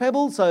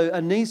Pebble. So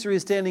Anissa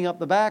is standing up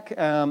the back.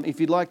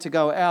 If you'd like to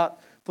go out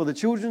for the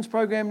children's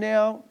program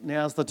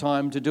now's the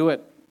time to do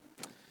it.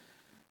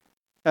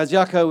 As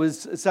Jaco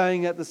was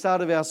saying at the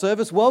start of our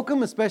service,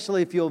 welcome,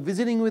 especially if you're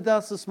visiting with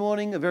us this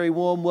morning, a very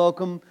warm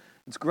welcome.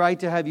 It's great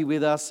to have you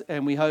with us,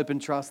 and we hope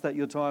and trust that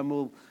your time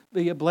will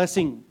be a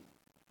blessing.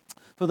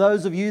 For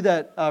those of you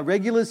that are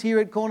regulars here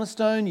at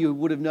Cornerstone, you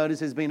would have noticed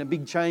there's been a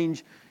big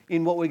change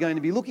in what we're going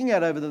to be looking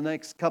at over the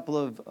next couple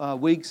of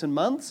weeks and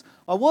months.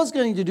 I was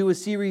going to do a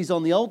series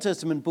on the Old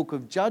Testament book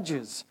of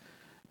Judges,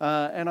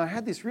 and I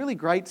had this really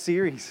great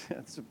series.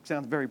 It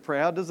sounds very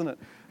proud, doesn't it?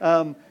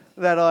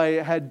 That I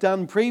had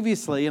done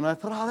previously, and I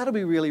thought, that'll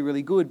be really,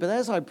 really good. But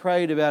as I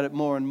prayed about it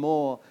more and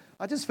more,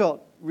 I just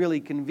felt really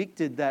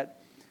convicted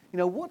that,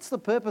 what's the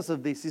purpose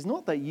of this? Is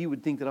not that you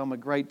would think that I'm a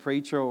great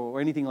preacher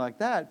or anything like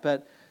that,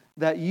 but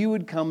that you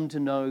would come to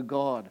know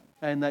God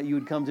and that you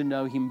would come to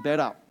know Him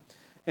better.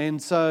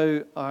 And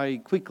so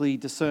I quickly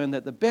discerned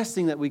that the best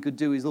thing that we could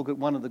do is look at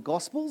one of the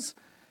Gospels,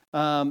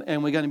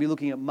 and we're going to be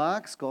looking at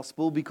Mark's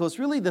Gospel, because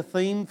really the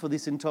theme for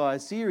this entire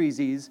series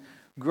is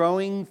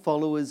growing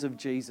followers of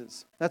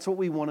Jesus. That's what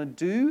we want to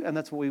do, and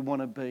that's what we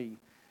want to be.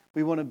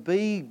 We want to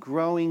be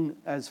growing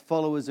as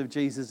followers of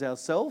Jesus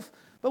ourselves,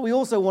 but we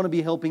also want to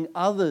be helping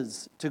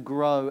others to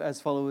grow as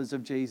followers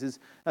of Jesus,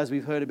 as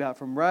we've heard about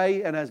from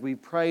Ray and as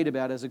we've prayed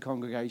about as a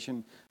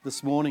congregation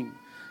this morning.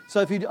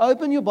 So if you'd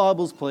open your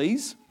Bibles,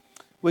 please,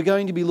 we're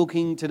going to be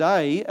looking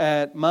today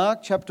at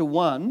Mark chapter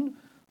 1,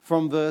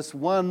 from verse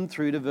 1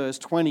 through to verse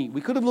 20.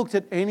 We could have looked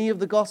at any of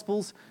the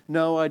Gospels.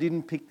 No, I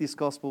didn't pick this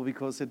Gospel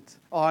because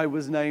I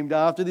was named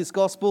after this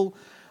Gospel.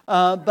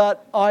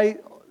 But I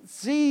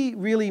see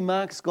really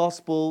Mark's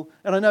Gospel,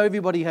 and I know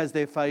everybody has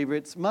their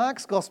favourites.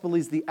 Mark's Gospel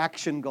is the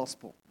action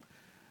Gospel.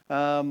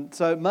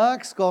 So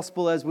Mark's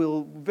Gospel, as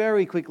we'll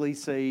very quickly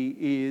see,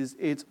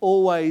 it's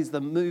always the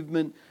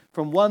movement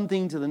from one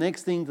thing to the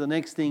next thing to the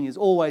next thing is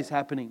always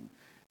happening.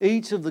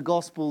 Each of the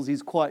Gospels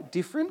is quite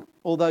different,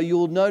 although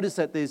you'll notice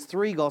that there's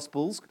 3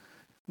 Gospels,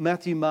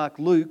 Matthew, Mark,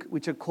 Luke,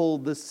 which are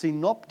called the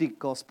Synoptic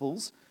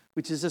Gospels,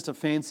 which is just a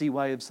fancy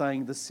way of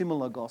saying the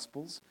similar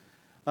Gospels,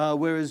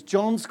 whereas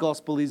John's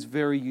Gospel is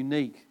very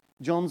unique.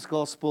 John's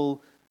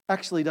Gospel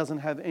actually doesn't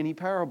have any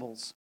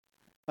parables.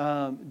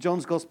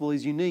 John's Gospel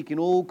is unique in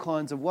all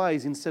kinds of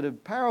ways. Instead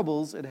of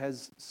parables, it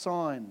has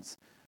signs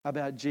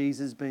about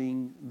Jesus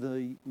being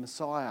the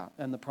Messiah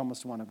and the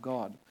promised one of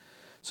God.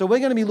 So we're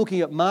going to be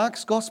looking at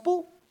Mark's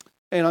Gospel,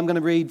 and I'm going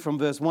to read from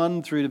verse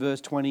 1 through to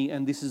verse 20,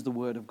 and this is the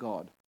Word of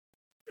God.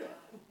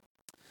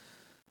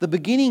 The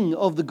beginning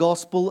of the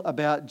Gospel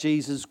about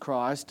Jesus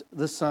Christ,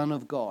 the Son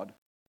of God.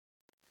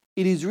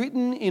 It is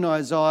written in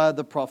Isaiah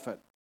the prophet,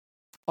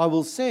 I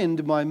will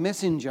send my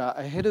messenger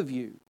ahead of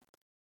you,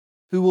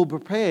 who will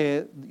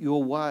prepare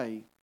your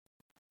way,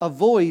 a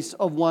voice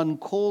of one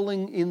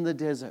calling in the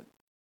desert.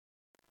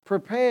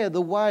 Prepare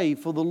the way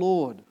for the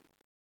Lord.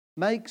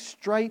 Make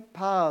straight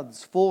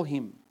paths for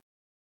him.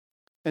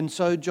 And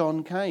so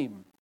John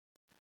came,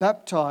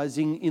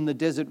 baptizing in the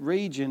desert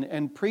region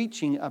and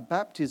preaching a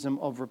baptism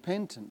of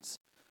repentance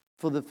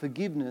for the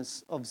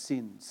forgiveness of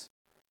sins.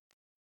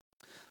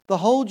 The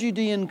whole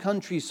Judean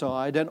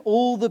countryside and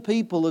all the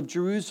people of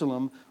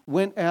Jerusalem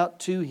went out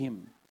to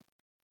him.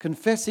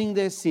 Confessing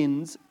their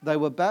sins, they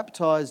were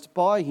baptized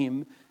by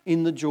him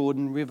in the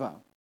Jordan River.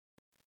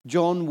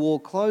 John wore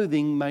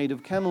clothing made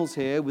of camel's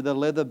hair with a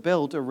leather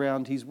belt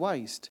around his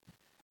waist,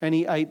 and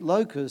he ate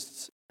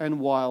locusts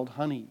and wild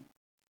honey.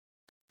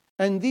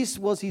 And this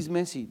was his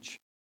message.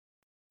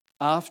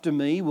 After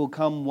me will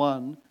come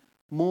one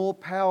more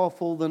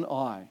powerful than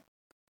I,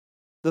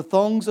 the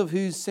thongs of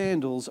whose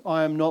sandals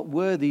I am not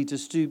worthy to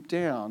stoop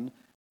down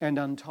and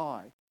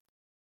untie.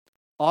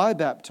 I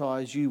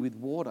baptize you with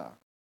water,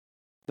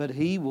 but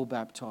he will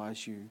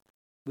baptize you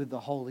with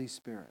the Holy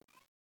Spirit.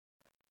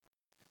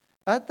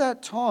 At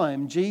that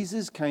time,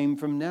 Jesus came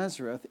from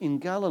Nazareth in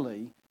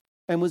Galilee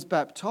and was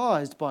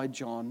baptized by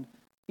John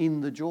in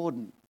the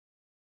Jordan.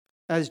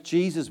 As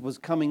Jesus was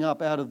coming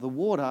up out of the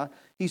water,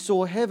 he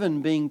saw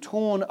heaven being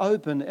torn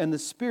open and the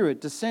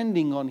Spirit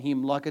descending on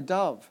him like a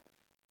dove.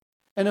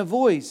 And a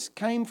voice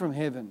came from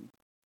heaven,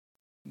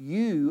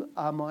 You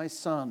are my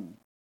Son,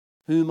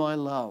 whom I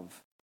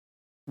love.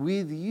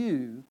 With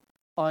you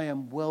I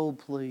am well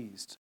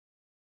pleased.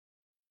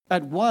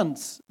 At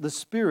once the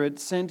Spirit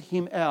sent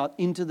him out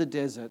into the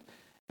desert,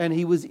 and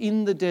he was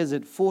in the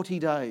desert 40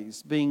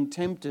 days, being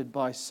tempted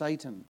by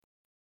Satan.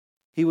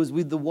 He was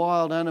with the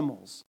wild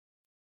animals,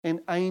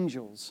 and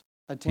angels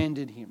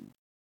attended him.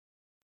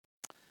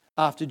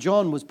 After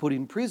John was put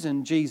in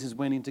prison, Jesus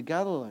went into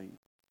Galilee,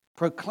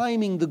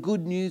 proclaiming the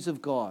good news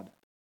of God.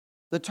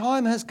 The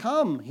time has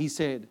come, he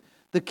said.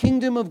 The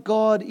kingdom of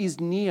God is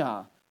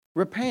near.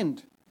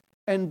 Repent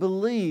and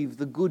believe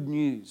the good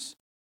news.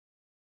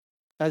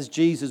 As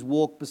Jesus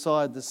walked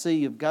beside the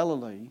Sea of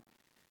Galilee,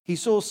 he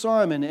saw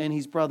Simon and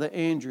his brother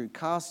Andrew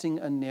casting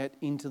a net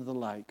into the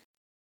lake,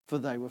 for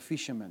they were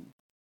fishermen.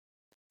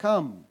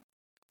 Come,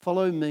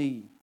 follow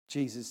me,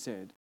 Jesus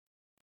said,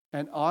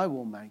 and I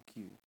will make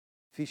you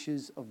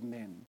fishers of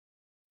men.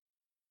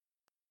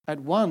 At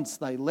once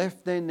they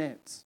left their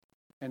nets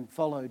and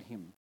followed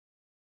him.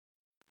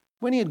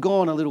 When he had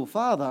gone a little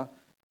farther,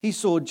 he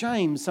saw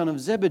James, son of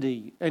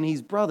Zebedee, and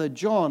his brother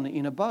John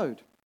in a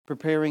boat,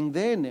 preparing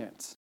their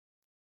nets.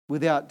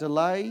 Without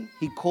delay,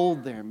 he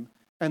called them,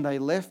 and they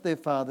left their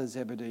father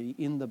Zebedee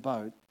in the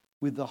boat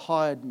with the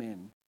hired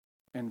men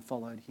and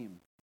followed him.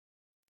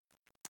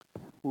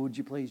 Would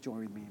you please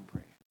join with me in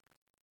prayer?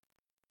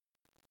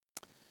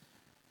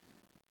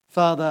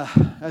 Father,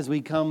 as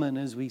we come and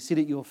as we sit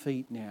at your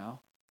feet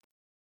now,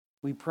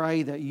 we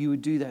pray that you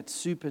would do that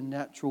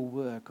supernatural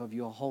work of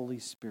your Holy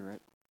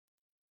Spirit,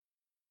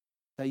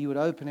 that you would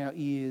open our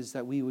ears,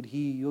 that we would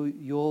hear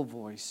your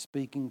voice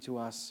speaking to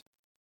us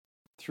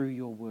through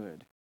your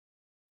word.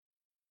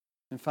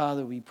 And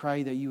Father, we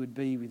pray that you would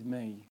be with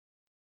me,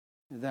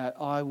 that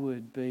I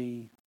would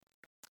be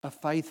a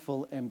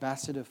faithful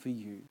ambassador for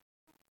you.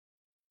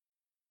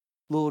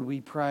 Lord, we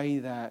pray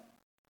that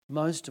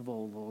most of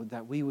all, Lord,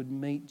 that we would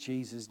meet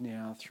Jesus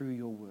now through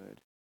your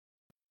word.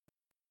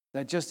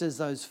 That just as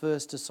those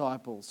first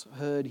disciples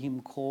heard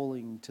him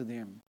calling to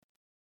them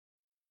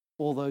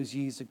all those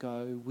years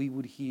ago, we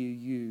would hear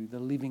you, the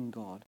living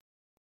God,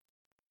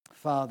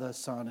 Father,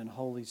 Son, and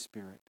Holy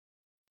Spirit,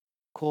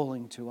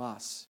 calling to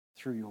us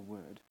through your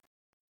word.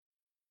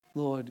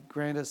 Lord,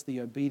 grant us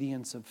the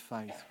obedience of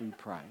faith, we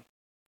pray.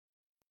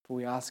 For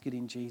we ask it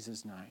in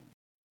Jesus' name.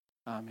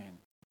 Amen.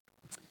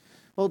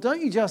 Well,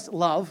 don't you just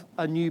love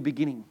a new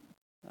beginning?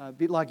 A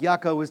bit like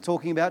Jaco was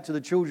talking about to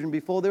the children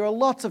before, there are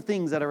lots of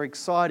things that are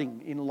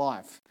exciting in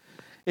life.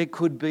 It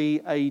could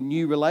be a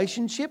new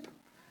relationship.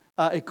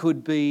 It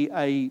could be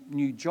a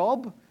new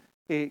job.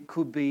 It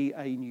could be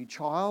a new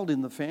child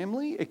in the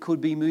family. It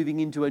could be moving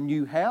into a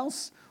new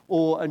house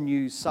or a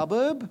new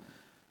suburb.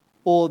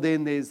 Or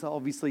then there's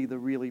obviously the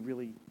really,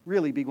 really,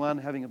 really big one,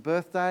 having a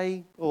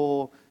birthday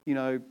or,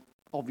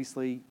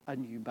 obviously a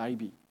new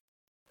baby.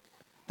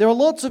 There are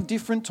lots of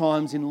different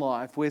times in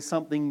life where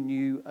something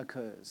new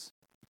occurs.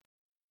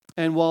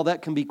 And while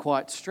that can be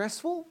quite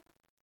stressful,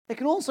 it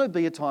can also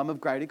be a time of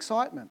great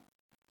excitement.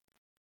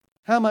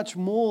 How much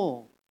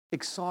more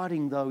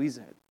exciting, though, is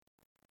it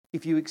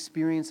if you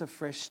experience a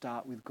fresh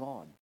start with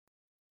God?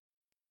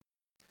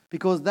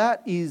 Because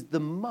that is the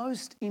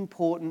most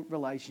important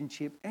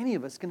relationship any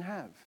of us can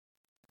have,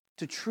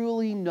 to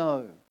truly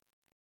know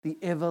the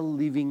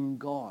ever-living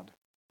God,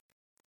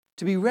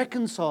 to be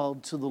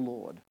reconciled to the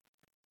Lord,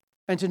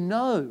 and to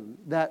know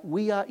that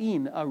we are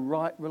in a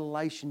right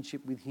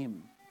relationship with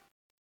him.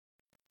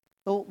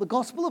 Well, the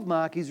Gospel of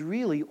Mark is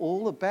really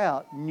all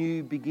about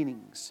new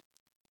beginnings.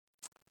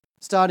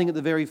 Starting at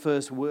the very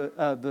first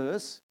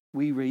verse,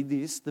 we read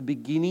this, the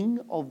beginning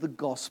of the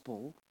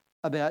gospel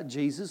about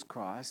Jesus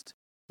Christ,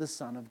 the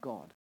Son of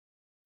God.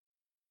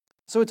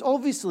 So it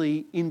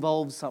obviously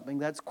involves something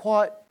that's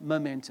quite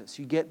momentous.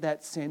 You get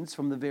that sense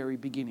from the very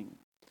beginning.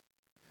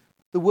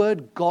 The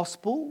word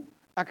gospel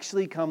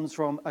actually comes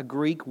from a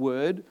Greek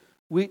word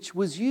which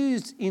was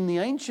used in the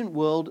ancient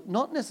world,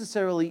 not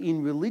necessarily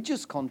in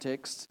religious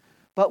contexts,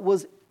 but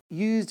was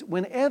used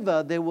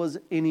whenever there was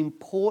an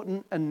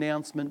important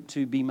announcement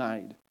to be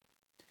made.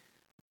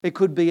 It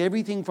could be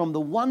everything from the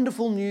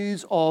wonderful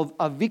news of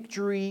a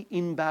victory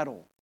in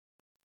battle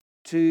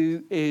to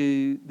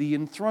the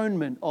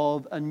enthronement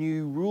of a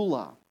new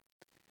ruler.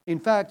 In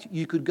fact,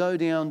 you could go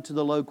down to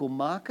the local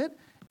market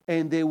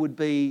and there would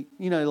be,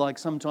 like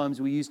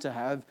sometimes we used to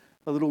have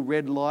a little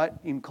red light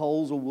in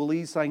Coles or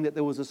Woolies saying that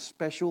there was a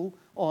special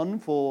on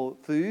for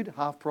food,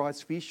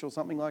 half-price fish or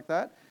something like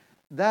that.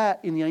 That,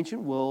 in the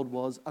ancient world,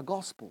 was a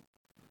gospel.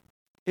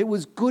 It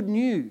was good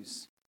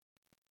news.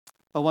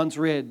 I once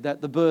read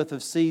that the birth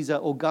of Caesar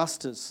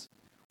Augustus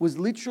was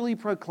literally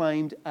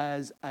proclaimed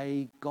as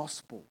a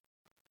gospel.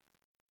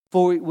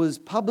 For it was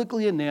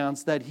publicly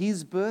announced that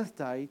his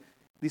birthday,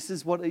 this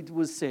is what it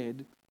was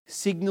said,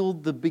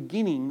 signalled the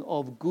beginning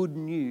of good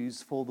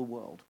news for the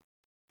world.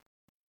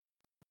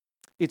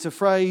 It's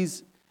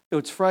phrased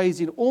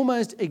in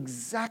almost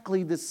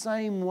exactly the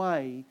same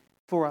way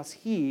for us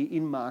here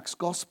in Mark's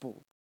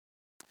Gospel.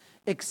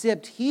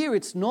 Except here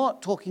it's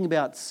not talking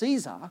about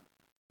Caesar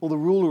or the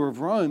ruler of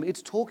Rome,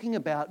 it's talking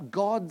about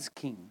God's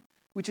king,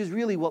 which is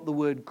really what the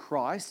word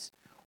Christ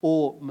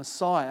or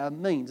Messiah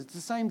means. It's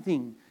the same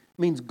thing.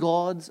 It means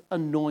God's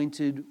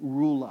anointed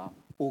ruler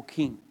or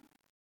king.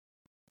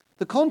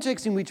 The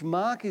context in which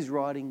Mark is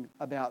writing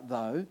about,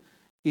 though,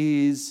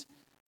 is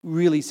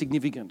really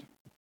significant.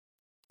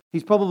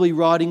 He's probably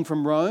writing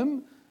from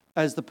Rome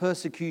as the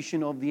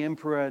persecution of the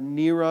Emperor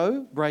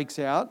Nero breaks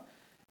out.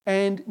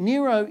 And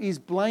Nero is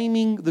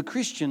blaming the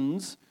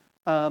Christians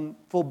for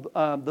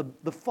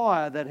the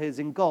fire that has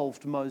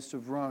engulfed most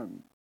of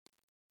Rome.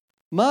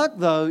 Mark,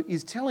 though,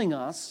 is telling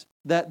us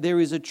that there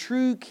is a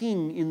true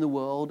king in the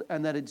world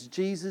and that it's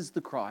Jesus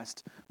the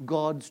Christ,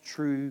 God's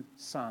true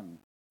Son.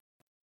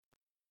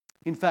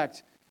 In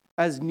fact,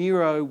 as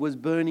Nero was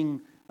burning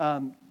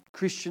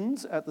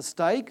Christians at the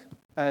stake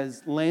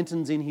as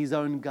lanterns in his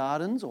own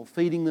gardens or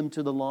feeding them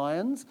to the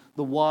lions,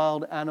 the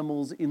wild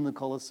animals in the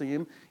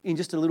Colosseum, in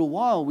just a little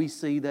while we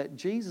see that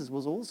Jesus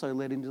was also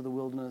led into the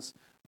wilderness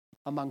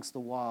amongst the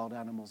wild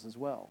animals as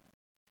well.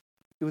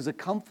 It was a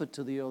comfort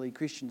to the early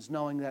Christians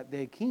knowing that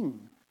their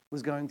king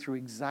was going through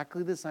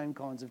exactly the same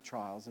kinds of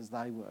trials as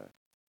they were.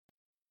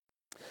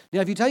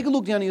 Now, if you take a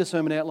look down at your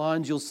sermon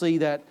outlines, you'll see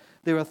that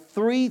there are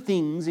three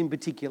things in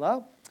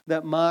particular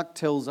that Mark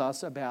tells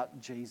us about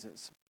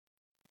Jesus.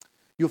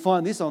 You'll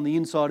find this on the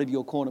inside of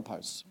your corner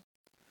posts.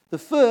 The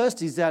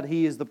first is that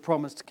he is the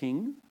promised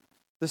king.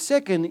 The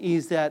second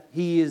is that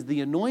he is the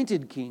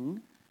anointed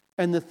king.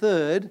 And the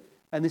third,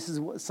 and this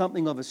is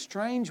something of a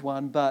strange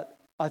one, but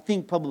I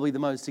think probably the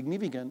most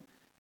significant,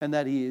 and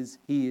that is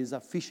he is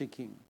a fisher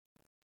king.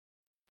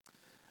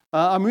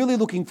 I'm really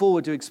looking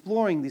forward to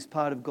exploring this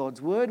part of God's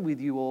word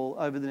with you all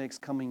over the next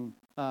coming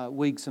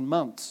weeks and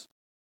months,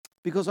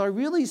 because I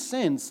really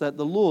sense that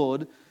the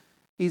Lord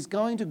is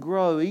going to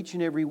grow each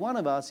and every one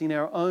of us in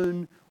our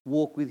own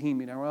walk with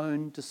him, in our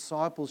own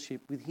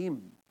discipleship with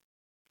him.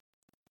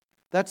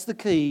 That's the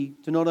key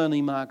to not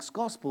only Mark's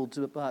gospel,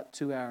 but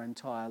to our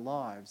entire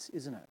lives,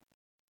 isn't it?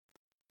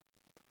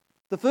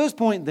 The first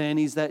point then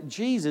is that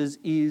Jesus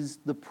is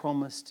the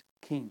promised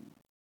king.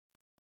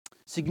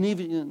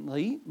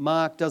 Significantly,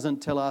 Mark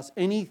doesn't tell us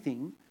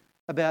anything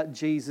about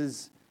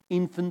Jesus'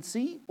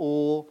 infancy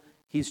or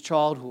his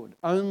childhood.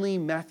 Only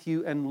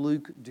Matthew and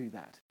Luke do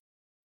that.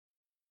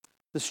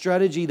 The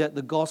strategy that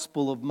the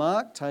Gospel of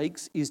Mark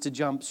takes is to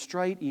jump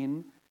straight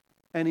in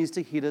and is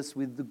to hit us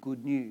with the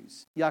good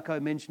news.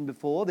 Jaco mentioned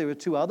before, there are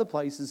two other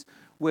places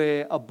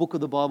where a book of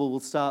the Bible will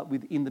start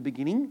with "in the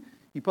beginning."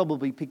 You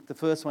probably picked the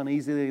first one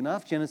easily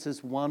enough.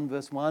 Genesis 1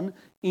 verse 1,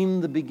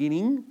 "In the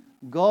beginning,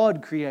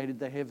 God created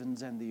the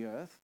heavens and the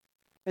earth."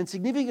 And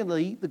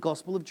significantly, the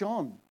Gospel of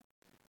John.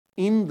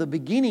 In the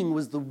beginning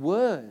was the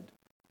Word,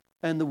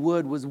 and the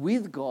Word was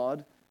with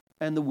God,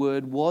 and the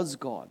Word was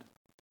God.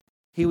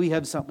 Here we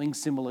have something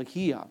similar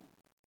here.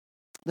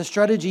 The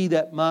strategy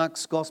that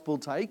Mark's Gospel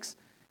takes,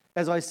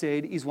 as I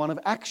said, is one of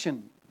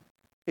action.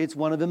 It's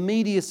one of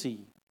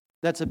immediacy.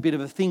 That's a bit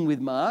of a thing with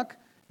Mark.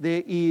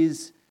 There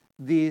is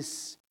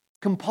this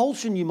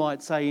compulsion, you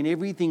might say, in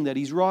everything that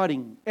he's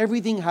writing.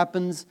 Everything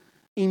happens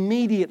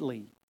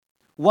immediately.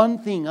 One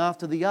thing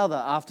after the other,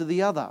 after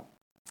the other.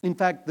 In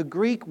fact, the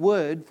Greek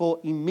word for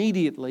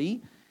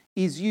immediately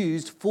is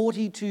used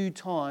 42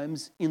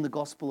 times in the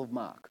Gospel of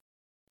Mark.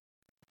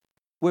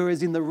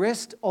 Whereas in the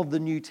rest of the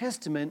New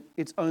Testament,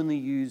 it's only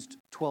used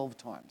 12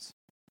 times.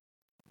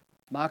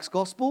 Mark's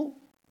Gospel,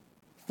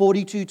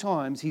 42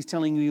 times, he's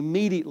telling you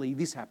immediately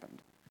this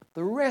happened.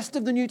 The rest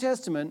of the New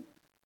Testament,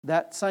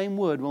 that same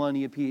word will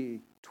only appear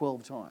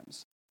 12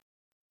 times.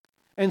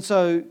 And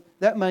so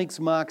that makes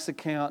Mark's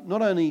account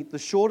not only the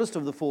shortest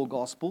of the four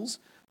Gospels,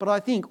 but I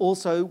think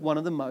also one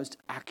of the most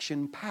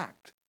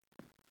action-packed.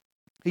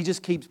 He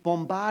just keeps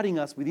bombarding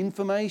us with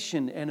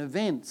information and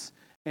events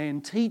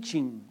and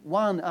teaching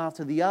one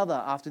after the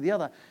other after the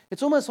other.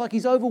 It's almost like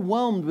he's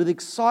overwhelmed with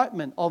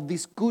excitement of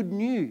this good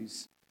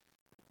news.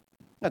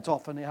 That's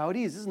often how it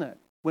is, isn't it?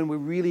 When we're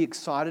really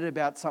excited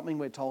about something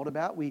we're told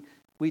about, we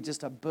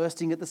just are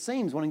bursting at the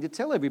seams, wanting to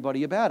tell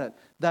everybody about it.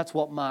 That's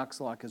what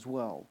Mark's like as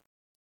well.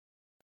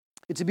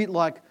 It's a bit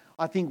like,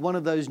 I think, one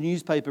of those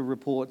newspaper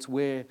reports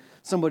where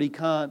somebody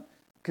can't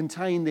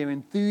contain their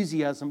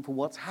enthusiasm for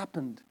what's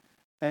happened,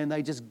 and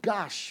they just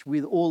gush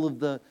with all of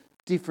the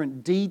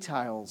different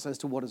details as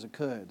to what has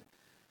occurred.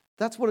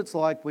 That's what it's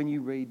like when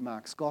you read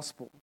Mark's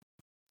Gospel.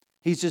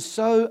 He's just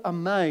so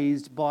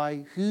amazed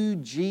by who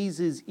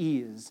Jesus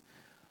is,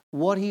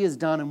 what he has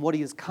done and what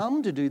he has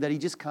come to do, that he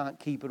just can't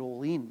keep it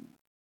all in.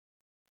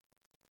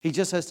 He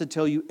just has to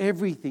tell you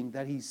everything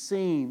that he's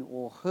seen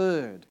or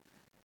heard.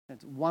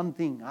 It's one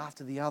thing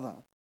after the other.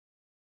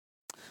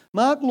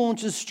 Mark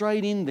launches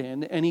straight in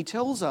then, and he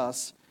tells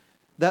us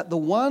that the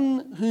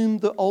one whom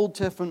the Old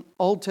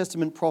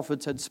Testament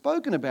prophets had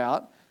spoken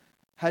about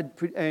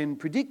and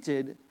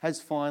predicted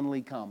has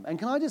finally come. And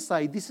can I just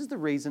say, this is the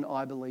reason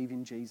I believe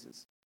in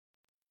Jesus.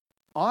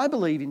 I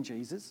believe in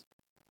Jesus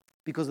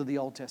because of the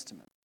Old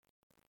Testament.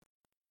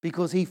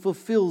 Because he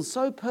fulfills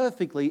so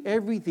perfectly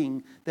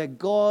everything that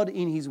God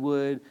in his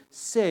word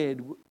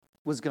said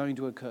was going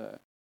to occur.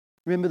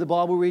 Remember the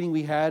Bible reading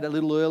we had a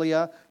little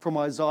earlier from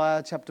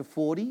Isaiah chapter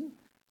 40?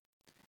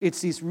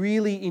 It's this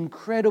really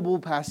incredible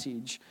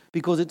passage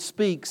because it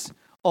speaks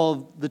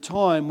of the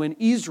time when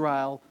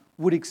Israel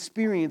would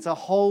experience a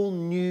whole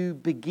new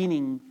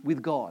beginning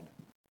with God.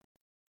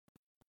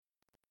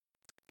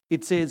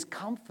 It says,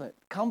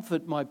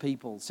 comfort my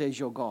people, says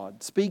your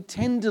God. Speak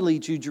tenderly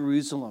to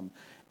Jerusalem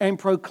and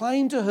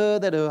proclaim to her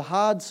that her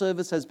hard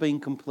service has been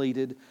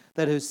completed,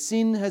 that her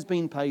sin has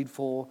been paid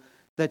for,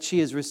 that she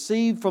has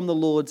received from the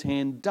Lord's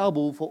hand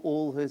double for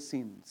all her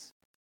sins.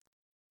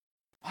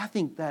 I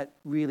think that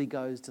really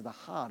goes to the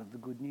heart of the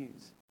good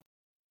news.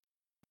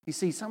 You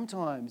see,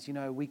 sometimes,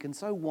 we can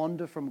so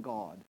wander from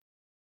God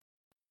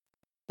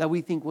that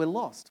we think we're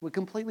lost. We're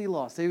completely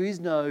lost. There is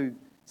no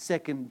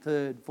second,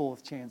 third,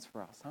 fourth chance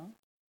for us,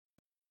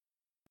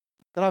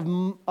 That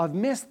I've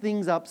messed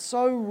things up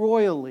so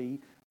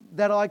royally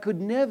that I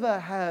could never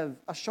have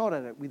a shot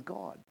at it with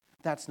God.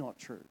 That's not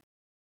true.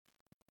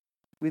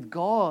 With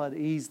God,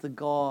 He's the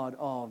God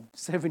of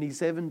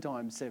 77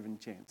 times 7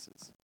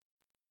 chances.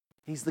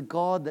 He's the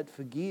God that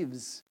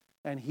forgives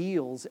and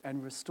heals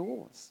and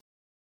restores.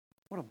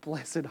 What a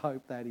blessed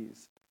hope that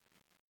is.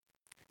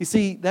 You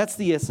see, that's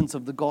the essence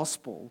of the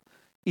gospel.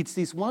 It's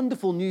this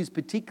wonderful news,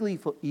 particularly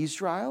for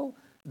Israel,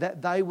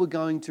 that they were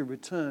going to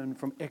return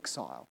from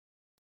exile.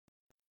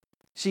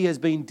 She has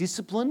been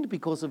disciplined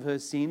because of her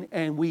sin,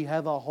 and we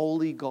have a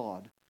holy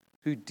God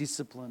who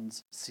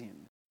disciplines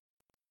sin.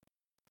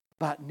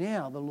 But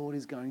now the Lord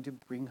is going to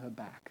bring her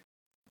back.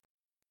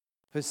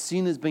 Her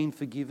sin has been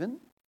forgiven,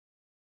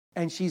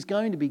 and she's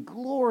going to be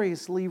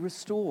gloriously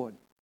restored.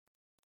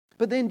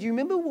 But then, do you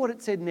remember what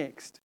it said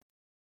next?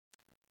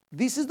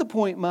 This is the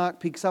point Mark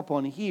picks up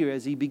on here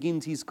as he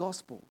begins his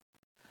gospel.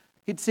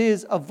 It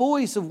says, a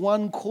voice of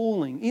one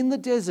calling in the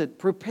desert,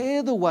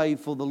 prepare the way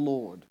for the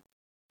Lord.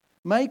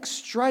 Make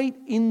straight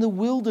in the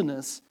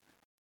wilderness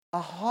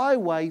a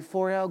highway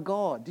for our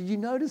God. Did you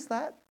notice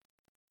that?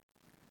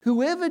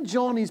 Whoever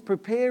John is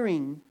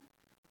preparing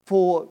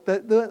for,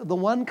 the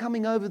one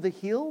coming over the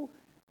hill,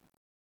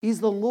 is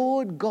the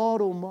Lord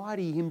God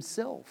Almighty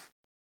Himself.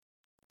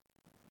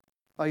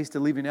 I used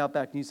to live in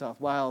outback New South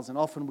Wales, and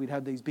often we'd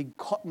have these big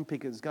cotton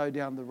pickers go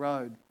down the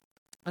road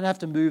and have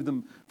to move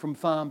them from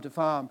farm to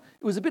farm.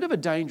 It was a bit of a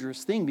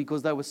dangerous thing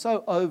because they were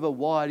so over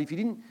wide. If you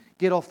didn't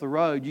get off the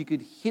road, you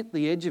could hit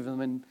the edge of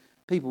them and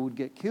people would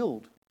get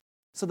killed.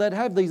 So they'd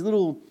have these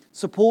little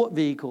support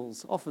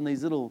vehicles, often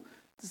these little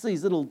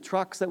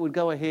trucks that would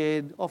go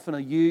ahead, often a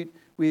ute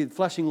with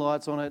flashing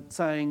lights on it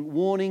saying,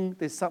 warning,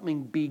 there's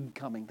something big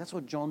coming. That's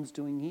what John's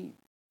doing here.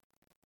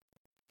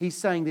 He's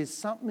saying there's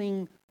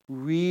something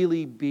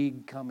really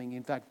big coming.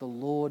 In fact, the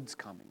Lord's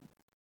coming.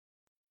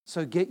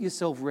 So get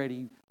yourself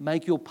ready.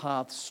 Make your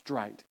path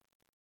straight.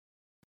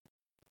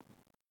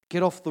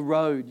 Get off the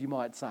road, you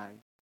might say.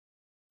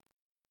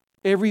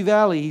 Every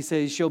valley, he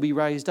says, shall be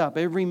raised up.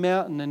 Every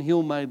mountain and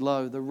hill made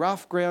low. The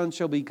rough ground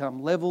shall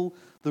become level.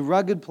 The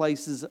rugged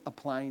places a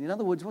plain. In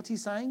other words, what's he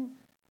saying?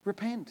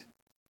 Repent.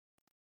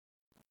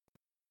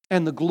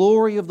 And the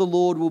glory of the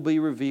Lord will be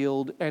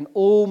revealed, and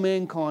all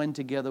mankind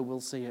together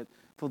will see it.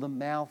 For the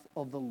mouth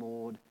of the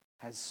Lord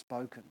has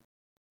spoken.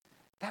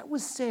 That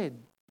was said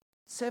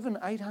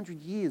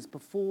 700-800 years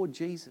before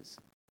Jesus.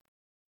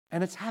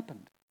 And it's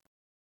happened.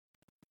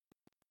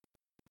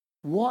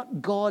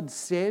 What God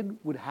said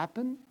would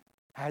happen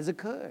has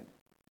occurred.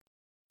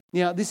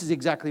 Now, this is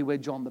exactly where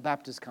John the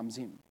Baptist comes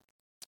in.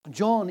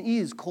 John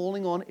is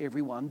calling on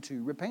everyone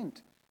to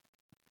repent.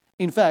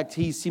 In fact,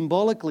 he's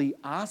symbolically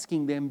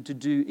asking them to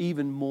do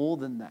even more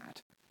than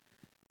that.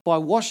 By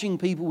washing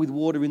people with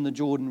water in the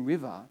Jordan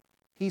River,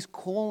 he's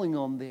calling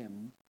on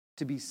them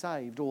to be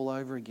saved all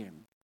over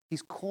again.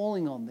 He's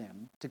calling on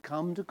them to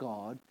come to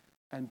God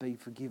and be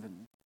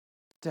forgiven,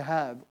 to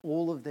have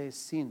all of their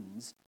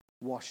sins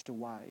washed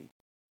away.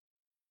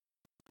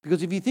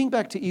 Because if you think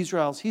back to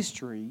Israel's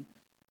history,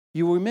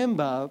 you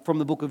remember from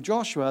the book of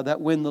Joshua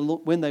that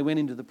when they went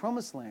into the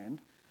promised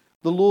land,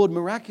 the Lord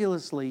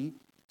miraculously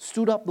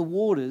stood up the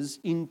waters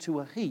into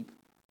a heap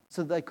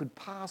so that they could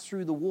pass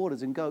through the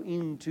waters and go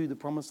into the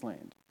promised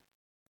land.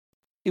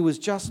 It was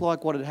just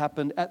like what had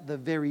happened at the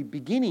very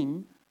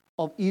beginning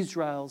of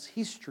Israel's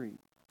history.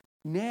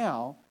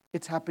 Now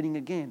it's happening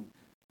again.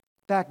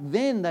 Back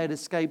then they'd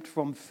escaped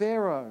from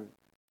Pharaoh,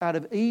 out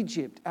of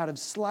Egypt, out of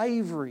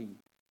slavery,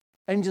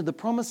 into the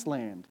promised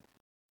land.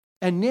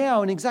 And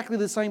now in exactly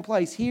the same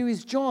place, here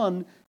is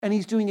John, and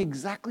he's doing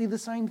exactly the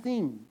same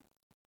thing.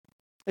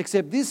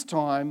 Except this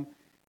time,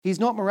 he's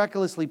not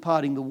miraculously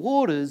parting the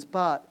waters,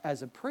 but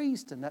as a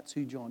priest, and that's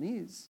who John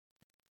is.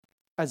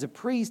 As a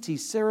priest,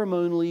 he's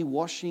ceremonially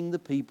washing the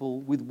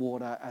people with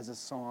water as a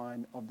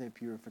sign of their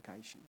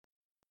purification.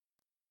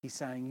 He's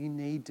saying you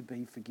need to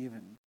be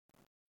forgiven,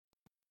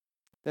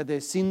 that their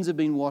sins have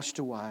been washed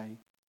away,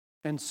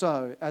 and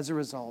so, as a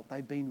result,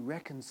 they've been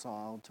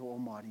reconciled to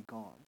Almighty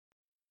God.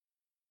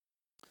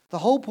 The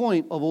whole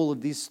point of all of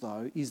this,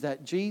 though, is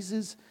that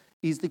Jesus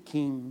is the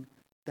King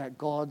that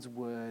God's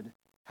word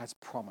has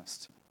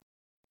promised.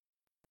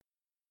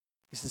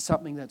 This is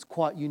something that's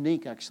quite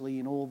unique, actually,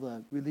 in all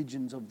the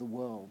religions of the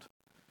world.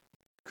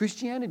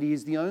 Christianity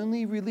is the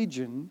only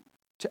religion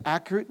to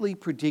accurately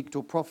predict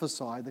or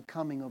prophesy the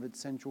coming of its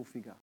central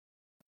figure.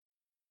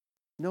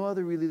 No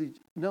other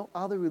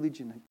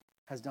religion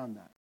has done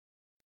that.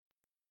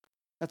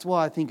 That's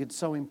why I think it's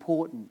so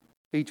important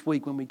each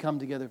week when we come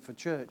together for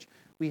church,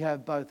 we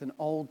have both an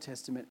Old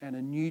Testament and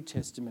a New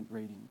Testament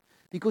reading,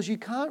 because you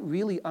can't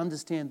really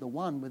understand the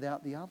one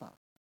without the other.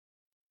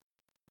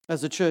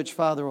 As the church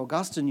father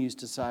Augustine used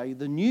to say,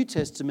 the New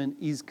Testament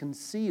is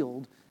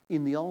concealed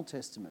in the Old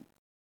Testament,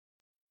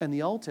 and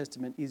the Old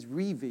Testament is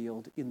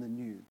revealed in the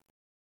New.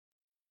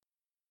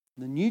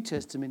 The New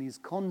Testament is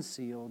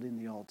concealed in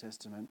the Old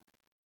Testament,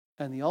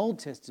 and the Old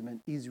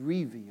Testament is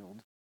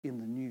revealed in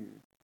the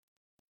New.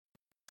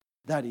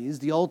 That is,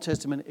 the Old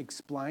Testament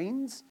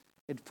explains,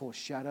 it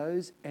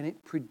foreshadows, and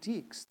it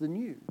predicts the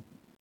New.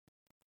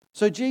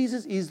 So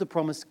Jesus is the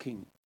promised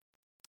King.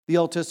 The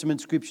Old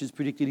Testament scriptures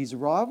predicted his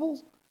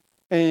arrival,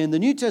 and the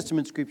New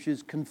Testament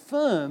scriptures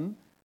confirm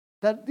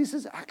that this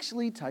has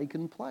actually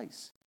taken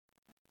place.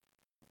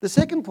 The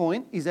second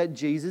point is that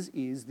Jesus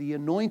is the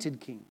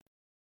anointed king.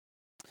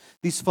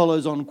 This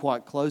follows on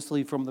quite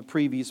closely from the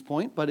previous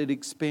point, but it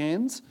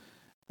expands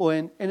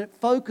and it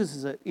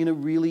focuses it in a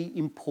really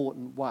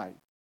important way.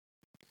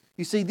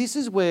 You see, this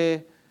is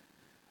where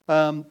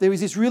there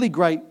is this really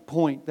great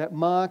point that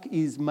Mark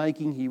is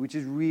making here, which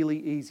is really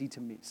easy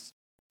to miss.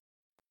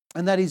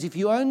 And that is, if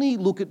you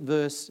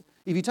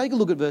take a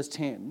look at verse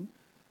 10,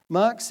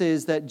 Mark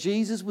says that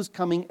Jesus was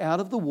coming out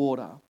of the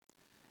water,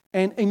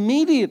 and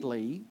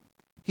immediately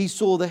he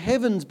saw the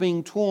heavens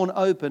being torn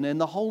open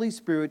and the Holy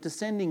Spirit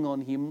descending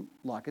on him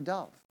like a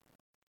dove.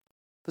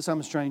 For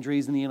some strange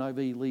reason, the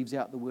NIV leaves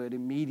out the word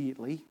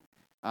immediately,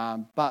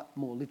 but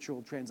more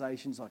literal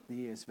translations like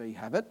the ESV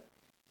have it.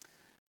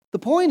 The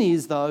point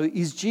is, though,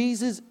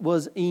 Jesus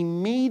was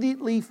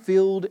immediately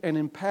filled and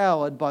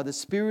empowered by the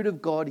Spirit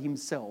of God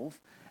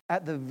himself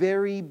at the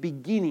very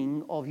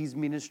beginning of his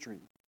ministry.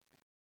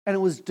 And it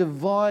was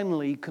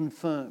divinely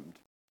confirmed.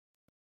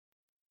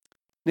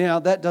 Now,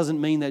 that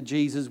doesn't mean that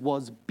Jesus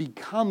was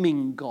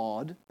becoming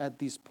God at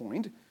this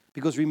point,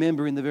 because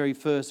remember in the very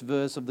first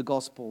verse of the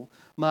Gospel,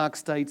 Mark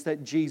states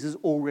that Jesus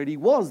already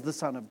was the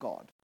Son of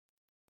God.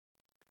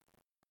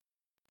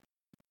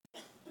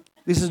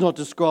 This is not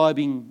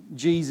describing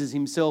Jesus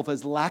himself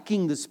as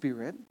lacking the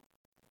Spirit.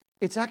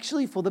 It's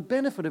actually for the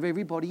benefit of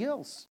everybody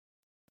else.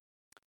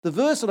 The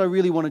verse that I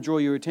really want to draw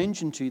your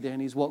attention to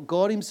then is what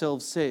God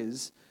himself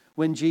says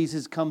when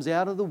Jesus comes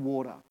out of the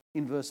water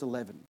in verse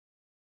 11.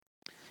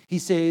 He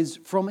says,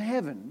 "From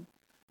heaven,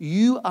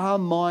 you are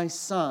my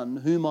Son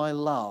whom I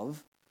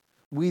love.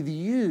 With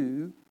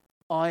you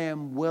I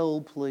am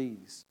well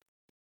pleased."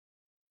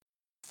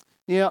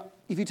 Now,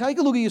 if you take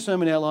a look at your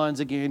sermon outlines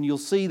again, you'll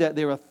see that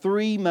there are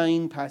three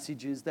main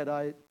passages that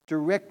I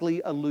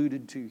directly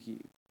alluded to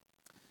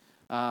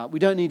here. We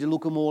don't need to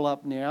look them all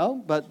up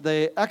now, but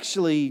there are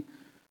actually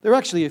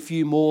a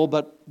few more,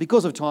 but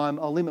because of time,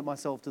 I'll limit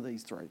myself to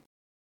these three.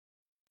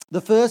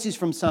 The first is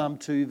from Psalm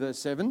 2, verse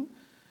 7,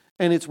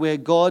 and it's where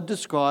God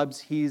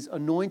describes his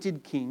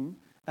anointed king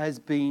as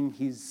being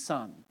his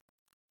son.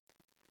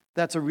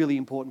 That's a really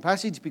important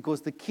passage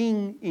because the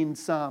king in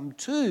Psalm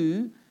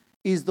 2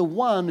 is the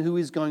one who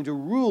is going to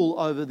rule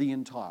over the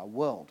entire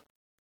world.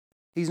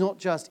 He's not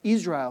just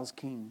Israel's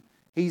king,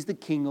 he's the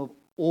king of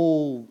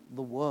all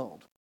the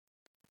world.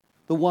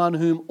 The one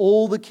whom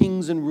all the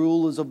kings and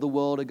rulers of the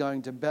world are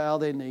going to bow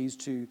their knees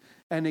to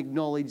and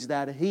acknowledge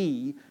that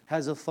he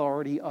has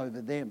authority over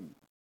them.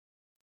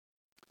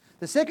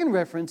 The second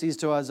reference is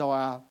to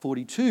Isaiah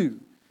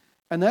 42,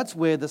 and that's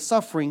where the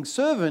suffering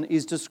servant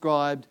is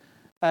described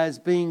as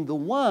being the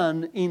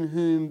one in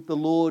whom the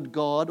Lord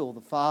God or the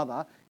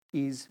Father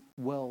is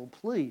well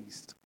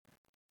pleased.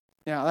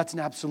 Now, that's an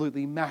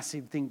absolutely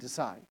massive thing to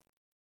say.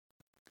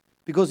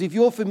 Because if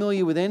you're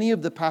familiar with any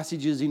of the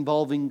passages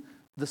involving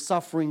the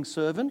suffering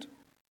servant,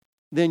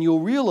 then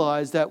you'll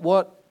realize that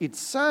what it's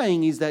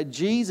saying is that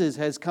Jesus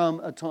has come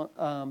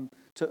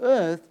to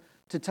earth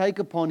to take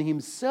upon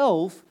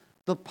himself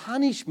the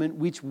punishment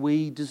which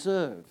we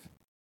deserve.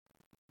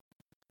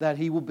 That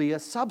he will be a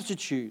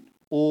substitute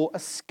or a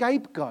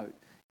scapegoat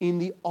in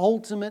the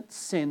ultimate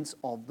sense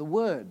of the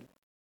word.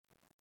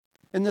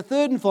 And the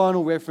third and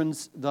final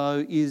reference,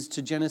 though, is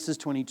to Genesis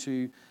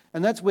 22,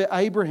 and that's where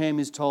Abraham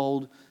is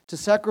told to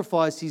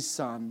sacrifice his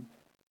son,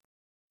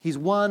 his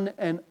one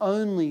and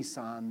only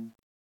son,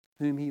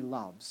 whom he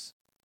loves.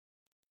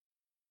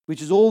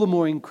 Which is all the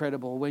more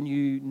incredible when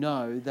you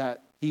know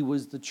that he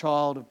was the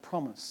child of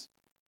promise,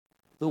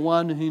 the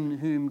one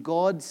whom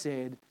God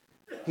said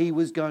he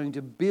was going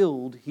to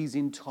build his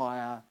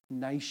entire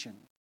nation.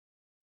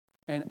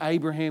 And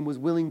Abraham was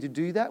willing to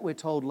do that, we're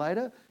told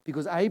later,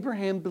 because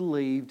Abraham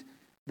believed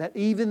that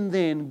even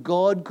then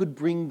God could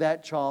bring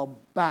that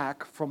child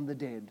back from the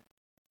dead.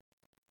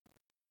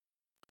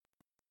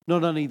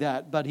 Not only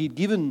that, but he'd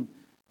given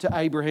to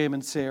Abraham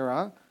and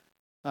Sarah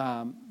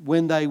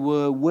when they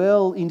were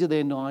well into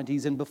their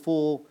 90s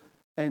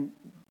and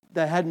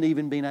they hadn't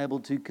even been able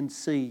to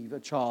conceive a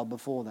child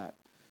before that.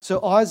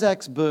 So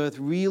Isaac's birth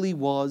really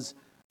was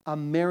a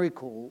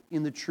miracle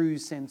in the true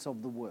sense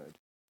of the word.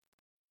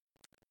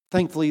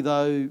 Thankfully,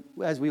 though,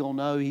 as we all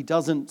know, he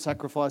doesn't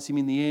sacrifice him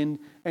in the end,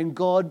 and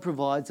God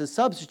provides a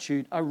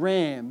substitute, a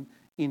ram,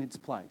 in its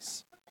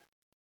place.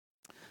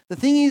 The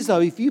thing is, though,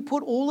 if you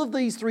put all of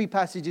these three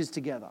passages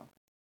together,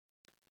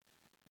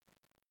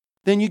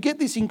 then you get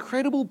this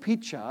incredible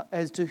picture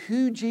as to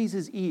who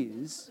Jesus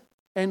is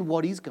and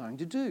what he's going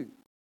to do.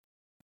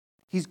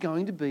 He's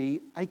going to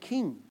be a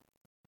king.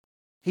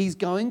 He's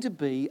going to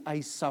be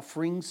a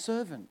suffering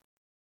servant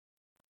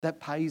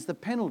that pays the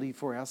penalty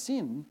for our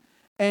sin.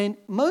 And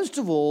most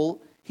of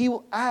all, he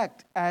will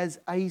act as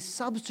a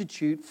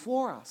substitute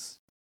for us.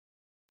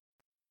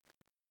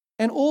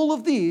 And all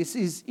of this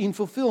is in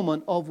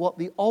fulfillment of what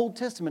the Old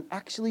Testament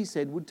actually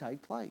said would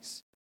take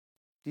place.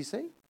 Do you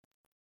see?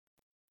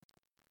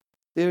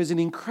 There is an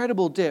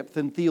incredible depth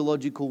and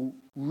theological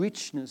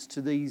richness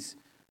to these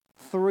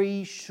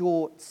three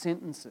short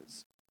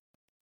sentences.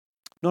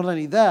 Not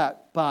only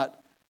that,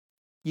 but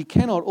you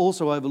cannot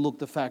also overlook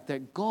the fact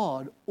that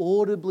God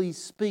audibly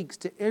speaks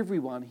to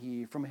everyone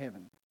here from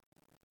heaven.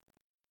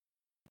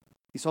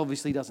 This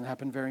obviously doesn't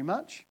happen very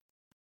much,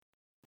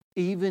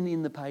 even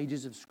in the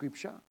pages of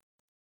Scripture.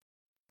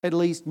 At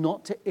least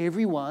not to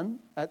everyone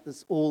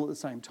all at the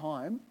same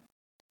time.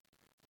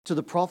 To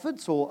the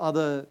prophets or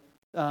other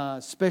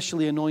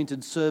specially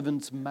anointed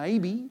servants,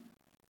 maybe,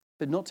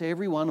 but not to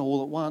everyone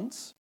all at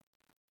once.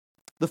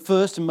 The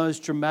first and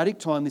most dramatic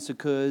time this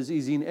occurs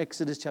is in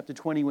Exodus chapter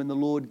 20 when the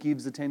Lord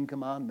gives the Ten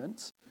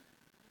Commandments.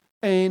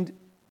 And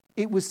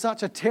it was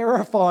such a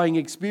terrifying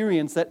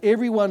experience that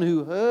everyone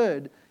who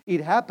heard it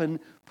happen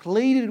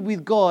pleaded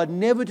with God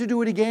never to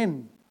do it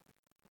again.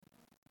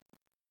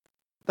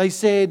 They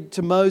said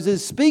to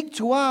Moses, "Speak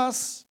to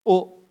us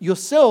or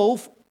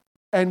yourself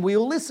and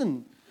we'll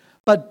listen.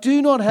 But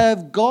do not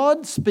have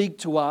God speak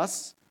to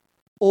us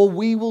or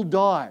we will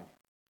die."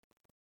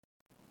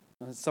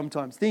 I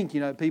sometimes think,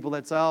 people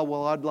that say, "Oh,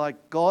 well, I'd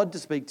like God to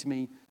speak to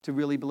me to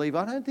really believe."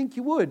 I don't think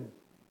you would.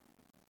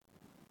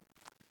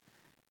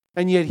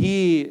 And yet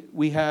here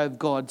we have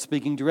God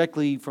speaking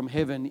directly from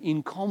heaven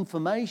in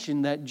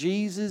confirmation that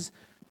Jesus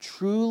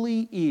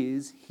truly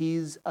is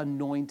His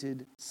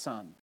anointed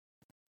Son.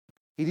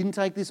 He didn't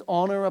take this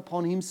honor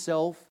upon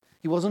Himself.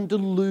 He wasn't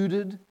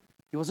deluded.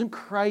 He wasn't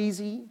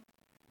crazy.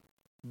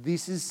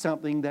 This is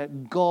something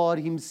that God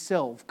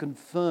Himself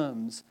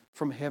confirms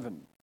from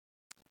heaven.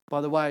 By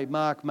the way,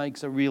 Mark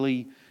makes a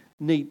really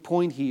neat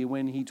point here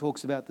when he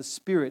talks about the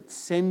Spirit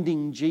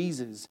sending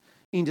Jesus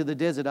into the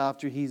desert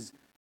after his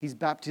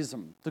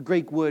baptism. The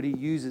Greek word he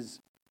uses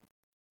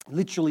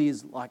literally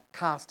is like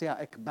cast out,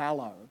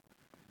 ekbalo.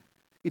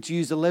 It's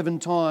used 11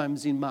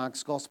 times in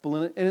Mark's Gospel,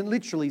 and it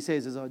literally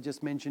says, as I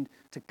just mentioned,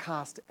 to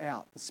cast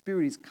out. The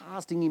Spirit is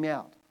casting him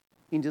out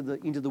into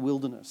the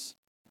wilderness.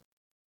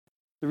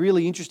 The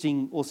really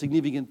interesting or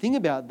significant thing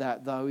about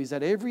that, though, is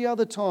that every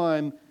other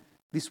time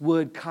this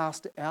word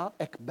cast out,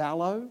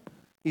 ekbalo,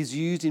 is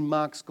used in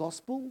Mark's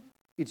Gospel,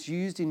 it's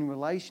used in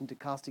relation to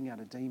casting out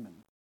a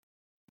demon.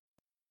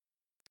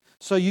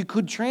 So you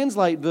could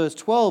translate verse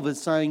 12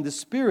 as saying the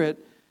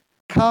Spirit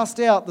cast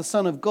out the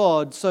Son of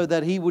God so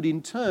that He would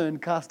in turn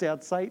cast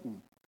out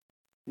Satan.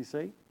 You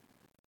see?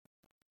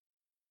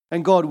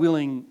 And God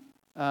willing,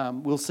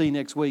 we'll see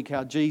next week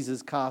how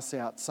Jesus casts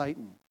out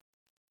Satan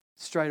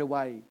straight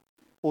away.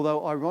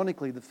 Although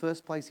ironically, the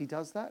first place He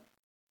does that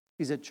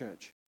is at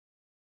church.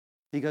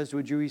 He goes to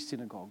a Jewish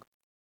synagogue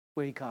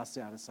where he casts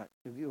out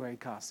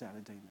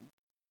a demon.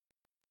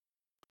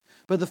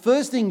 But the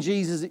first thing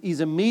Jesus is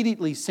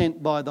immediately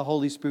sent by the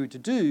Holy Spirit to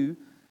do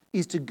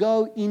is to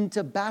go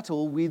into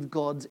battle with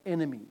God's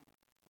enemy.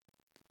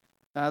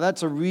 Now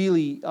that's a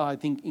really, I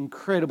think,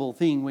 incredible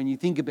thing when you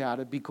think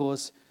about it,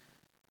 because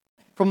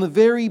from the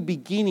very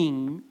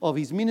beginning of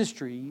His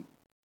ministry,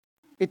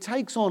 it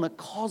takes on a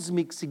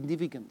cosmic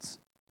significance.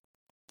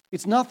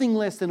 It's nothing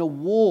less than a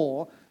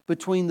war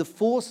between the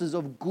forces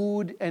of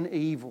good and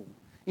evil.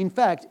 In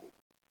fact,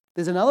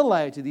 there's another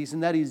layer to this,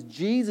 and that is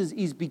Jesus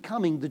is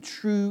becoming the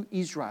true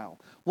Israel.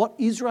 What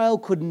Israel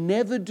could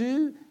never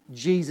do,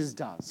 Jesus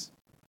does.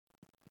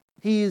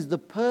 He is the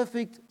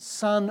perfect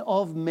Son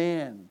of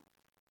Man,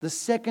 the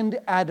second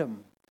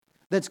Adam,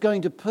 that's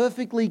going to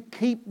perfectly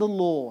keep the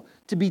law,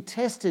 to be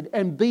tested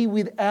and be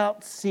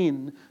without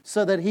sin,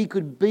 so that He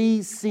could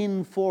be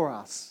sin for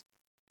us,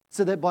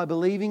 so that by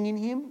believing in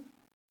Him,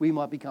 we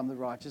might become the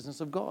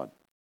righteousness of God.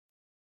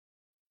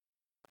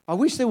 I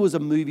wish there was a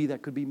movie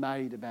that could be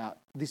made about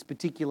this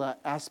particular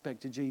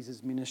aspect of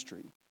Jesus'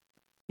 ministry.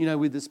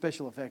 With the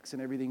special effects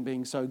and everything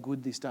being so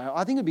good this day.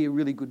 I think it'd be a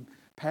really good,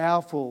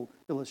 powerful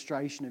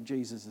illustration of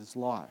Jesus'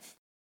 life.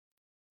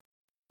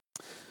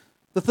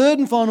 The third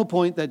and final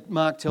point that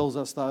Mark tells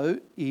us, though,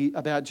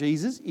 about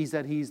Jesus is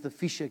that He is the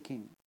fisher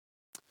king.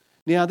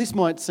 Now, this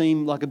might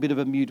seem like a bit of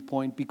a moot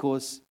point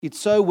because it's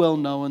so well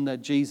known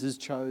that Jesus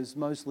chose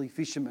mostly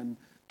fishermen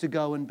to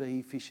go and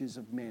be fishers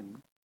of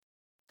men.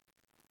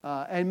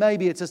 And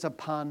maybe it's just a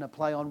pun, a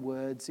play on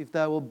words. If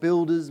they were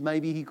builders,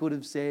 maybe He could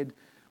have said,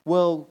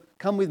 "Well,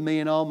 come with me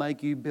and I'll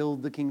make you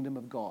build the kingdom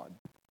of God."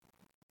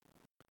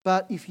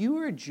 But if you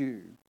were a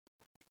Jew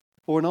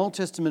or an Old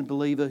Testament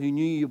believer who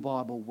knew your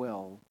Bible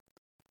well,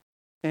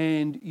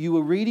 and you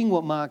were reading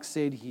what Mark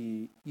said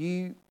here,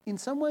 you in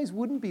some ways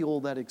wouldn't be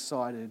all that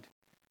excited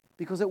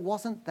because it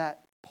wasn't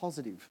that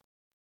positive.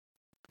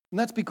 And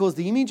that's because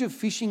the image of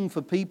fishing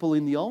for people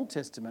in the Old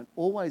Testament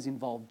always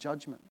involved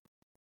judgment.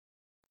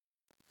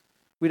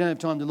 We don't have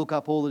time to look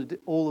up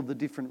all of the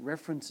different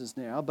references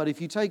now, but if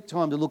you take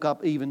time to look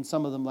up even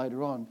some of them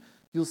later on,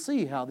 you'll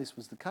see how this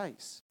was the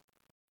case.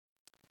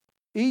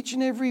 Each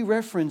and every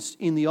reference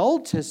in the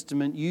Old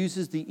Testament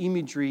uses the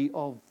imagery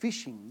of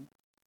fishing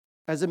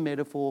as a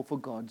metaphor for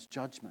God's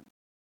judgment.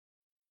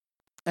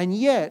 And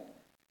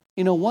yet,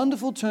 in a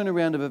wonderful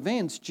turnaround of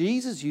events,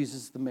 Jesus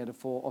uses the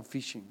metaphor of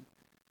fishing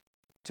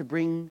to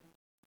bring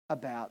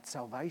about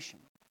salvation,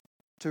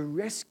 to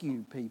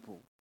rescue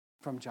people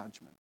from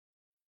judgment.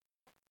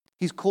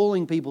 He's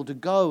calling people to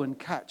go and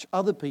catch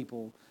other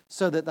people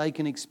so that they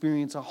can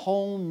experience a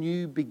whole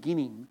new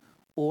beginning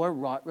or a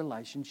right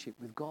relationship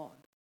with God.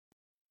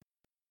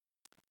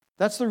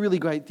 That's the really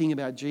great thing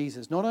about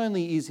Jesus. Not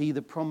only is he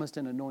the promised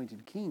and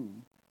anointed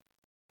king,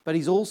 but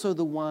he's also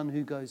the one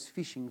who goes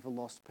fishing for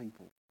lost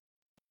people.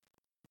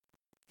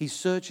 He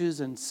searches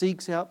and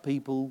seeks out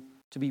people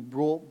to be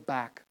brought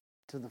back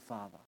to the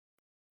Father.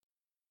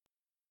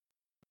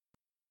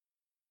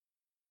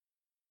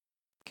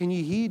 Can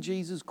you hear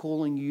Jesus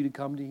calling you to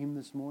come to him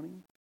this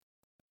morning?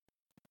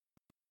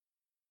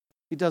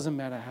 It doesn't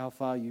matter how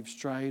far you've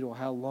strayed or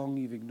how long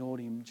you've ignored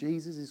him.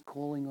 Jesus is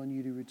calling on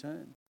you to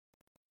return.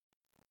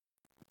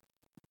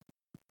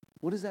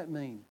 What does that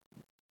mean?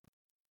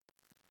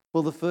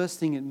 Well, the first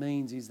thing it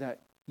means is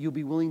that you'll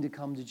be willing to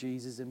come to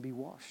Jesus and be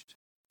washed.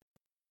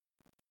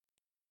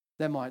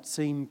 That might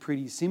seem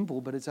pretty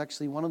simple, but it's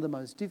actually one of the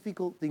most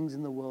difficult things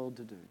in the world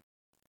to do,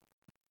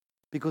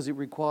 because it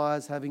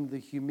requires having the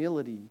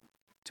humility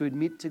to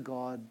admit to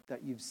God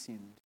that you've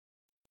sinned.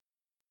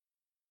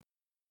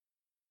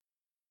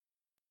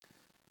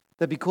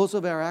 That because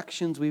of our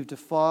actions, we've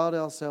defiled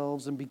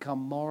ourselves and become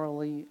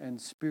morally and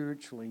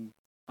spiritually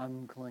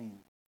unclean.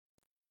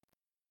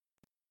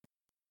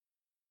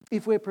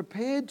 If we're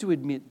prepared to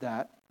admit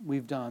that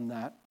we've done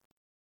that,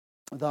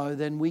 though,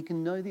 then we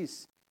can know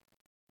this,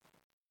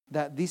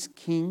 that this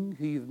King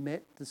who you've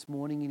met this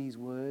morning in his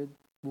word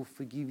will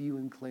forgive you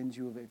and cleanse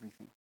you of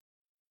everything.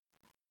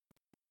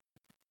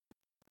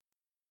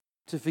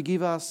 To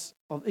forgive us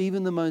of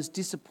even the most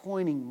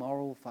disappointing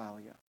moral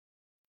failure.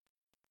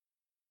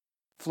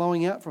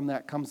 Flowing out from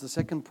that comes the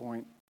second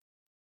point,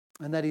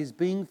 and that is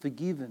being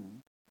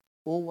forgiven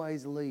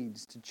always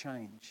leads to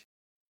change.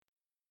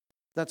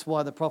 That's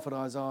why the prophet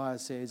Isaiah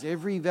says,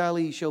 "Every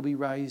valley shall be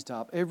raised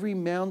up, every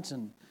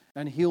mountain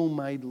and hill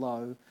made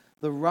low.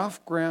 The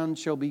rough ground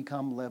shall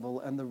become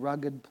level and the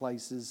rugged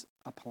places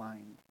a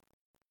plain."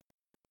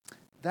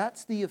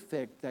 That's the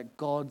effect that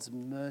God's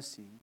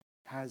mercy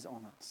has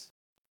on us.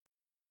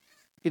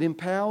 It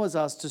empowers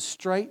us to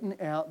straighten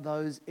out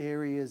those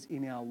areas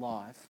in our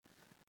life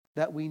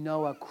that we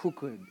know are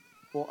crooked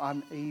or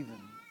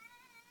uneven.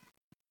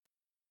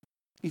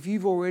 If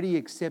you've already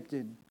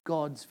accepted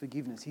God's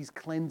forgiveness, his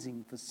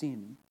cleansing for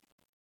sin,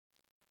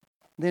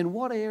 then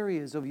what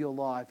areas of your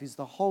life is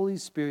the Holy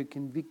Spirit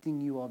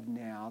convicting you of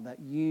now that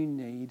you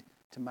need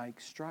to make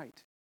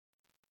straight?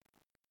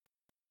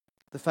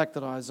 The fact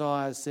that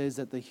Isaiah says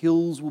that the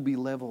hills will be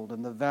levelled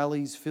and the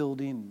valleys filled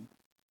in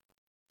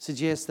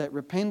suggests that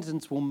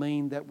repentance will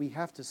mean that we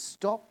have to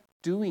stop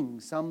doing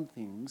some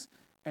things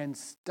and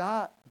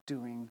start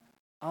doing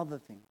other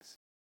things.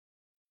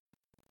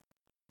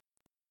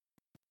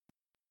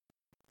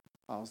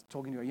 I was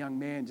talking to a young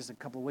man just a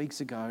couple of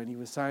weeks ago, and he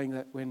was saying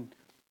that when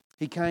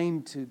he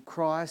came to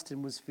Christ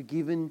and was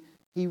forgiven,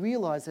 he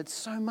realised that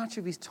so much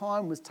of his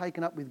time was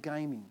taken up with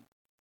gaming.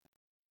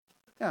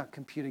 Now,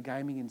 computer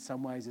gaming in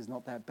some ways is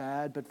not that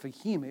bad, but for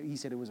him, he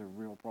said it was a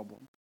real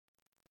problem.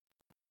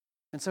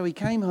 And so he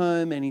came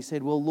home and he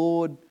said, "Well,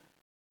 Lord,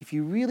 if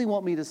you really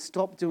want me to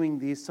stop doing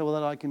this so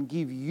that I can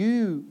give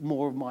you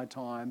more of my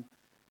time,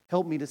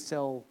 help me to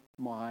sell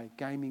my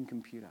gaming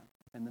computer."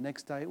 And the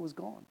next day it was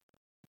gone.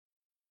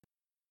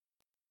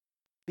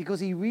 Because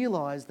he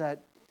realised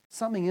that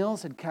something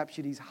else had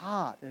captured his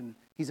heart and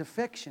his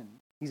affection,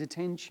 his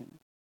attention.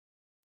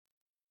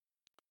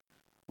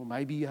 Or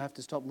maybe you have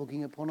to stop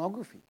looking at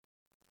pornography.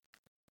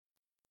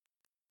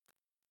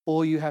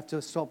 Or you have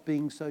to stop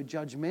being so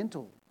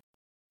judgmental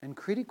and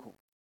critical.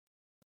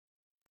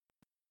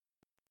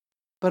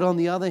 But on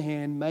the other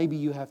hand, maybe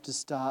you have to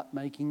start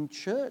making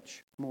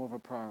church more of a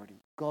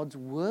priority, God's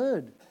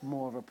word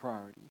more of a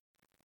priority,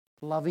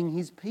 loving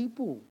his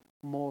people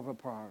more of a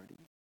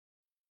priority,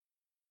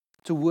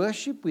 to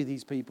worship with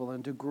his people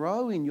and to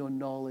grow in your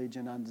knowledge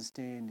and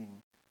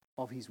understanding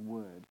of his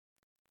word.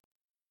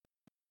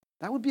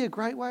 That would be a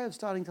great way of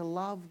starting to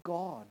love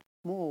God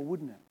more,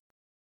 wouldn't it?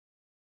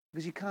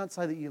 Because you can't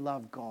say that you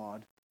love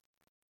God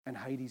and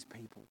hate his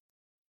people.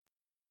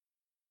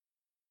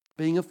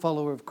 Being a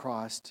follower of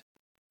Christ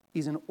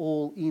is an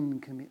all-in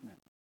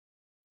commitment.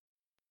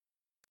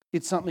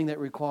 It's something that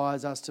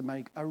requires us to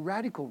make a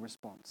radical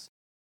response.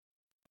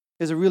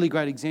 There's a really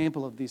great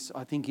example of this,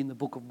 I think, in the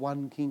book of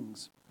 1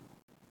 Kings.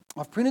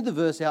 I've printed the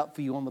verse out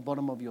for you on the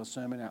bottom of your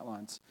sermon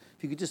outlines.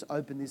 If you could just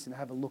open this and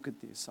have a look at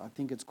this, I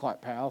think it's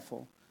quite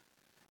powerful.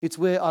 It's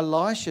where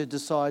Elisha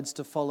decides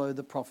to follow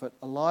the prophet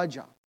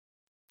Elijah.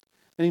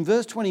 And in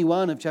verse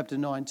 21 of chapter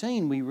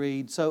 19 we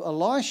read, "So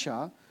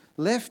Elisha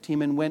left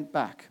him and went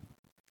back.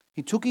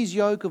 He took his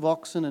yoke of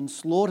oxen and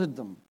slaughtered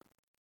them.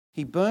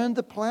 He burned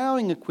the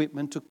ploughing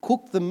equipment to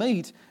cook the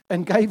meat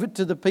and gave it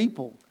to the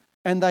people,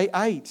 and they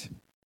ate."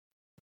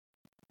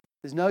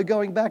 There's no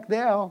going back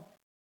now.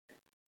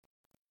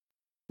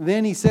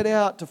 Then he set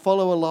out to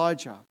follow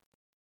Elijah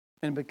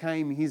and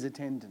became his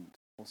attendant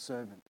or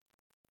servant.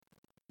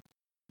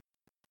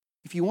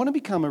 If you want to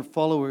become a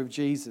follower of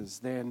Jesus,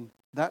 then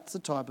that's the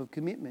type of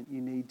commitment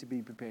you need to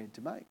be prepared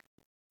to make.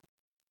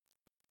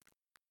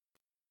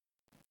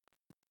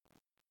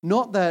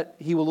 Not that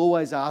he will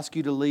always ask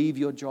you to leave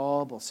your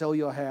job or sell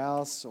your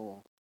house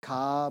or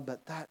car,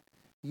 but that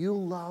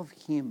you'll love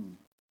him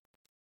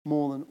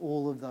more than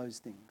all of those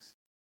things.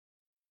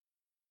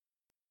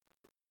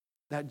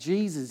 that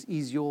Jesus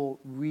is your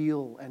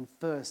real and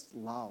first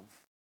love.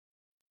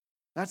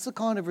 That's the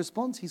kind of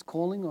response he's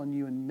calling on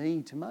you and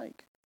me to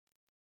make.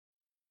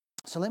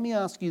 So let me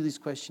ask you this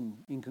question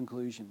in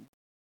conclusion.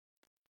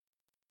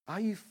 Are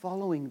you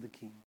following the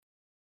King?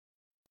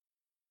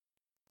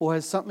 Or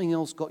has something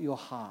else got your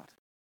heart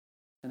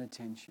and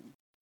attention?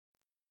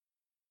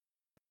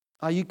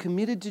 Are you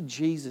committed to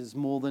Jesus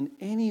more than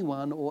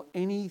anyone or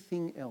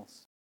anything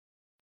else?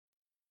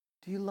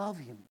 Do you love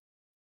him?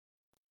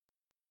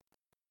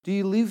 Do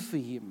you live for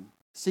him,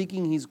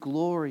 seeking his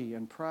glory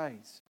and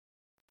praise?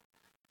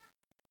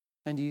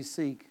 And do you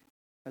seek,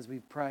 as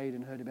we've prayed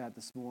and heard about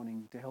this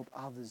morning, to help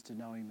others to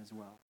know him as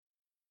well?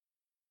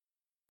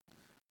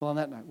 Well, on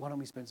that note, why don't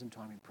we spend some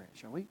time in prayer,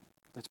 shall we?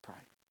 Let's pray.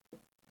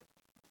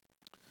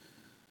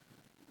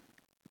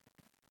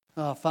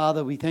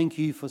 Father, we thank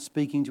you for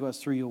speaking to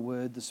us through your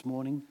word this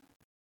morning.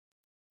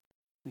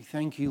 We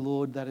thank you,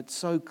 Lord, that it's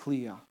so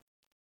clear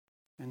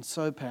and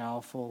so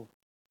powerful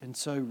and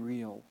so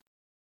real.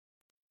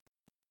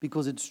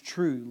 Because it's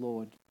true,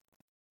 Lord.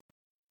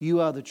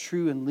 You are the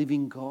true and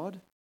living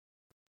God.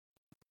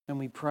 And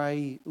we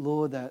pray,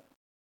 Lord, that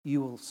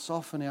you will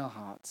soften our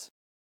hearts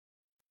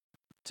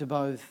to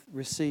both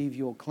receive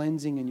your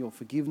cleansing and your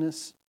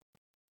forgiveness,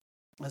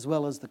 as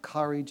well as the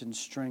courage and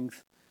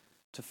strength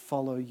to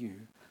follow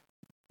you,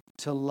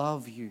 to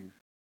love you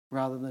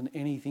rather than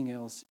anything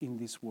else in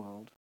this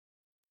world.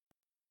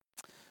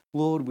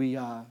 Lord, we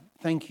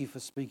thank you for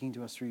speaking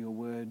to us through your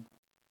word.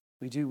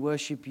 We do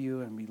worship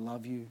you and we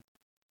love you.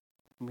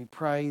 And we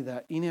pray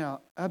that in our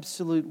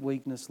absolute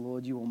weakness,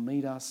 Lord, you will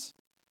meet us.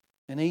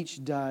 And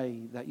each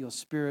day that your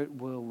Spirit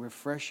will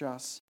refresh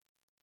us,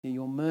 that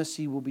your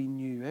mercy will be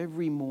new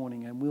every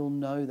morning, and we'll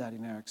know that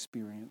in our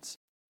experience.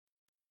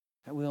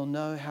 That we'll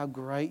know how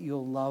great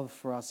your love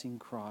for us in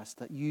Christ,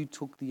 that you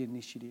took the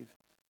initiative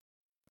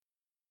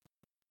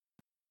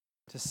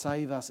to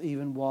save us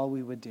even while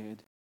we were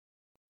dead,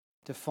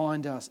 to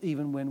find us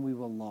even when we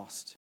were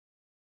lost.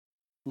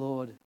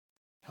 Lord,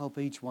 help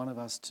each one of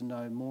us to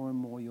know more and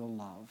more your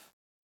love,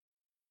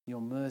 your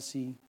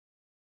mercy,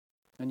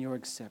 and your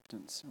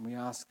acceptance. And we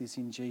ask this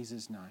in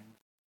Jesus' name.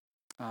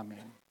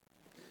 Amen.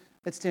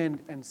 Let's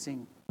stand and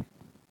sing.